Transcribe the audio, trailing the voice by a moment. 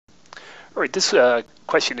All right, this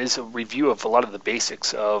question is a review of a lot of the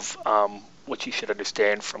basics of what you should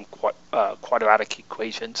understand from quadratic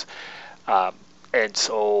equations, um, and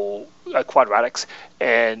so quadratics.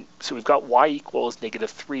 And so we've got y equals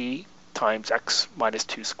 -3 times x minus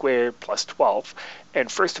 2 squared plus 12. And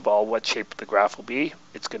first of all, what shape the graph will be?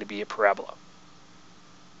 It's going to be a parabola.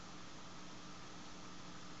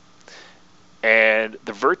 And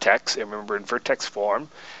the vertex, and remember in vertex form,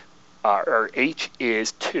 our h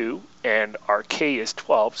is 2 and our k is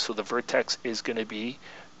 12, so the vertex is going to be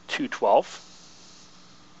 2, 12.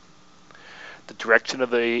 The direction of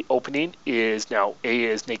the opening is now a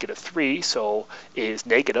is -3, so a is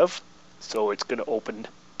negative, so it's going to open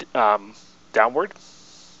downward.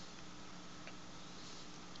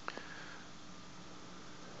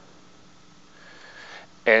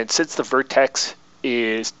 And since the vertex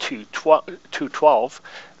is 2, 12,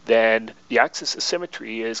 then the axis of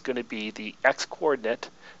symmetry is going to be the x-coordinate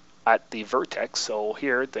at the vertex. So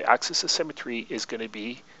here the axis of symmetry is going to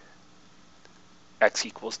be x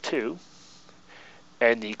equals 2.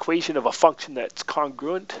 And the equation of a function that's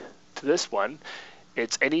congruent to this one,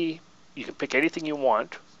 it's you can pick anything you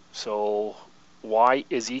want. So y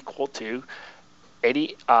is equal to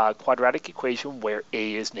any quadratic equation where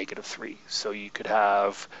a is -3. So you could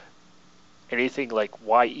have anything like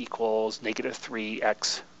y equals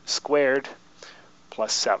 -3x squared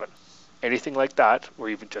plus 7. Anything like that, or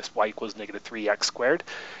even just y equals -3x squared,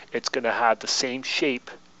 it's going to have the same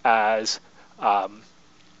shape as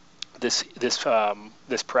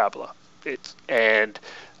this parabola. And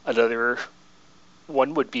another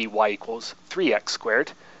one would be y equals 3x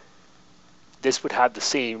squared. This would have the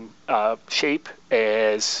same shape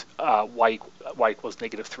as y equals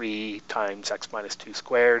 -3 times x minus 2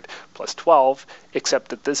 squared plus 12, except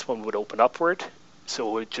that this one would open upward, so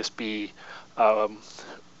it would just be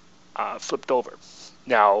flipped over.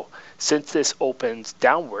 Now, since this opens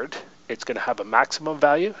downward, it's going to have a maximum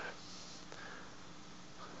value,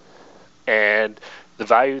 and the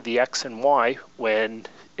value of the x and y when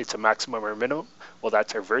it's a maximum or minimum, well,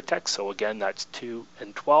 that's our vertex, so again, that's 2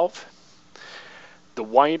 and 12. The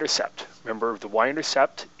y-intercept, remember the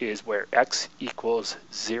y-intercept is where x equals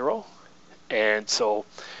 0, and so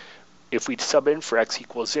if we sub in for x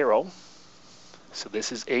equals 0, so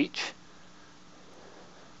this is h,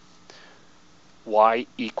 y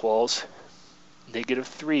equals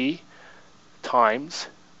 -3 times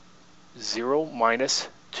 0 minus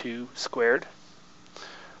 2 squared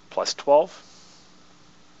plus 12.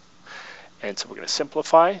 And so we're going to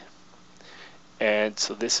simplify. And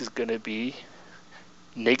so this is going to be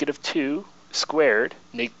 -2 squared,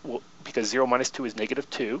 because 0 minus 2 is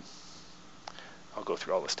 -2. I'll go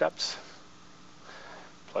through all the steps.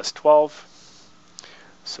 Plus 12.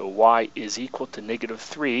 So y is equal to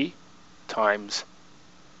 -3 times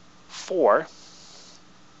 4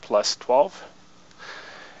 plus 12.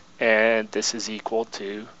 And this is equal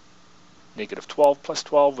to -12 plus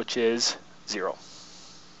 12, which is 0.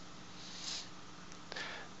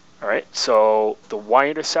 All right, so the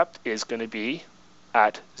y-intercept is going to be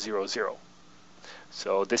at 0, 0.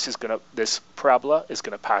 So this parabola is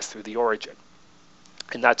going to pass through the origin.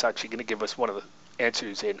 And that's actually going to give us one of the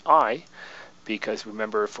answers in I, because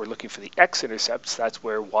remember, if we're looking for the x-intercepts, that's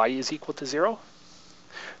where y is equal to 0.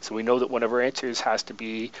 So we know that one of our answers has to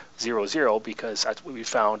be 0, 0, because that's what we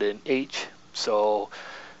found in H. So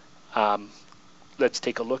let's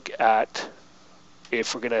take a look at,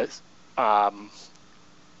 if we're going to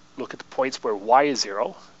look at the points where y is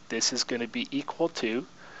 0, this is going to be equal to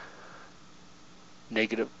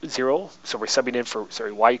 -0. So we're subbing in for,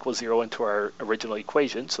 y equals 0 into our original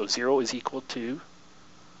equation. So 0 is equal to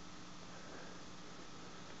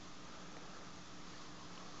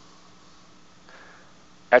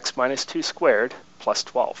x minus 2 squared plus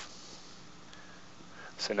 12.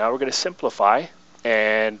 So now we're going to simplify,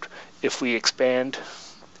 and if we expand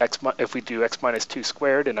if we do x minus 2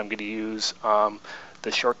 squared, and I'm going to use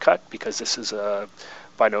the shortcut because this is a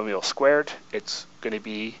binomial squared, it's going to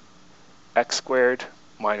be x squared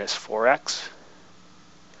minus 4x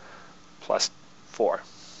plus 4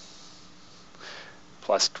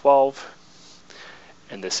 plus 12,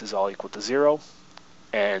 and this is all equal to 0.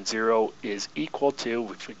 And 0 is equal to,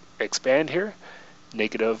 which we expand here,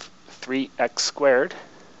 -3x squared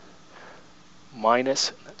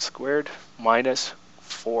minus, that's squared, minus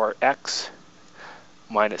 4x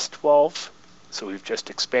minus 12. So we've just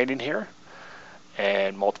expanded here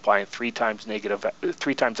and multiplying 3 times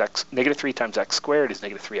 -3 times x squared is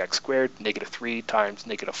 -3x squared. -3 times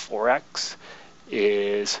 -4x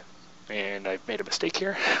is, and I've made a mistake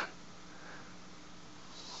here.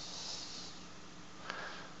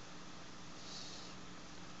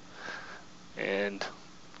 And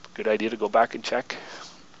good idea to go back and check.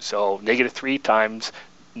 So negative 3 times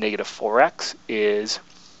negative 4x is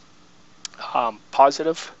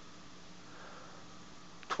positive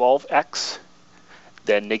 12x.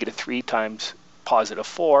 Then negative 3 times positive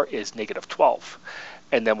 4 is negative 12.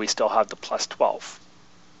 And then we still have the plus 12.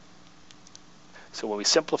 So when we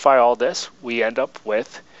simplify all this, we end up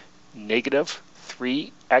with negative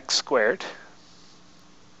 3x squared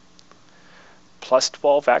plus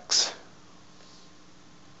 12x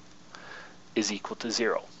is equal to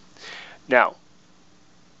 0. Now,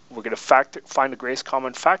 we're going to find the greatest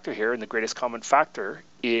common factor here, and the greatest common factor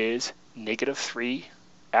is negative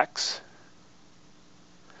 3x.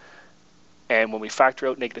 And when we factor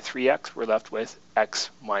out negative 3x, we're left with x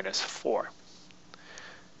minus 4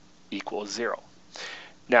 equals 0.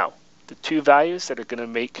 Now, the two values that are going to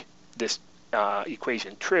make this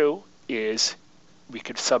equation true is we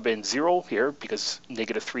could sub in 0 here because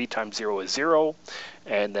negative 3 times 0 is 0.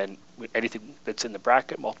 And then anything that's in the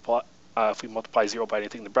bracket, if we multiply 0 by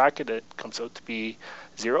anything in the bracket, it comes out to be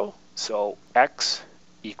 0. So x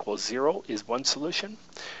equals 0 is one solution.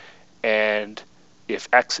 And if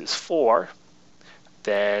x is 4,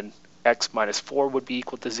 then x minus 4 would be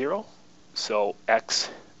equal to 0. So x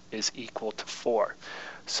is equal to 4.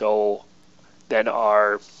 So then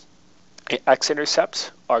our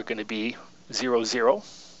x-intercepts are going to be 0, 0,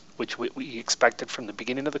 which we expected from the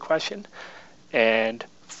beginning of the question, and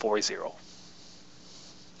 4, 0.